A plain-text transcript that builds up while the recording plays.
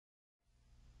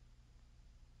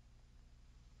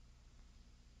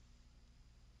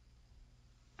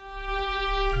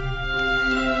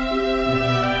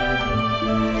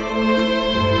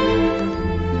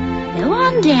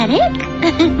Derek.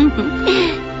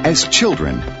 As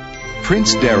children,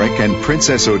 Prince Derek and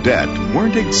Princess Odette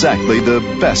weren't exactly the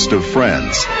best of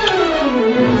friends.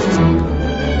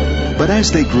 But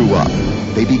as they grew up,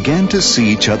 they began to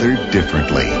see each other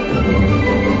differently.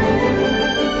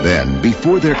 Then,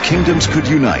 before their kingdoms could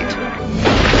unite,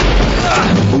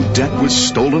 Odette was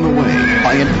stolen away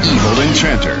by an evil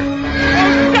enchanter.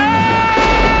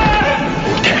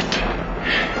 Odette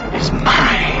is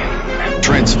mine.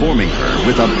 Transforming her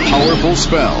with a powerful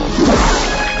spell.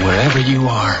 Wherever you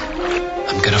are,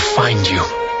 I'm gonna find you.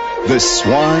 The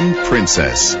Swan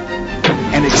Princess.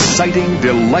 An exciting,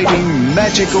 delighting,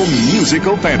 magical,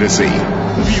 musical fantasy.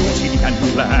 Beauty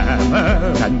and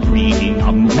glamour and breeding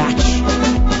a match.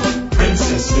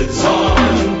 Princesses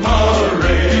on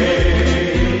parade.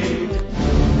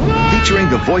 Featuring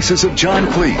the voices of John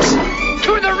Cleese.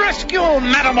 To the rescue,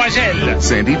 mademoiselle!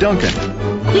 Sandy Duncan.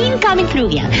 Queen coming through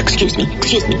here. Excuse me.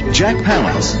 Jack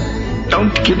Palance.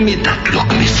 Don't give me that look,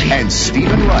 missy. And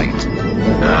Stephen Wright.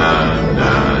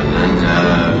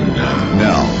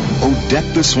 Now,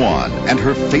 Odette the Swan and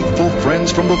her faithful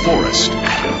friends from the forest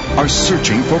are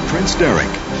searching for Prince Derek.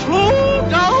 Slow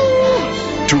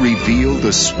down! To reveal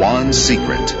the Swan's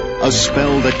secret, a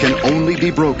spell that can only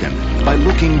be broken by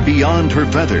looking beyond her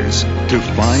feathers to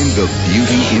find the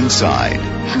beauty inside.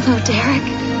 Hello, Derek.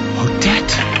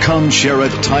 Odette. Come share a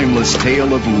timeless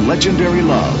tale of legendary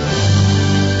love.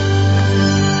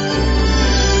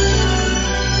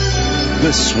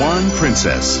 The Swan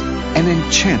Princess, an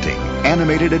enchanting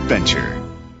animated adventure.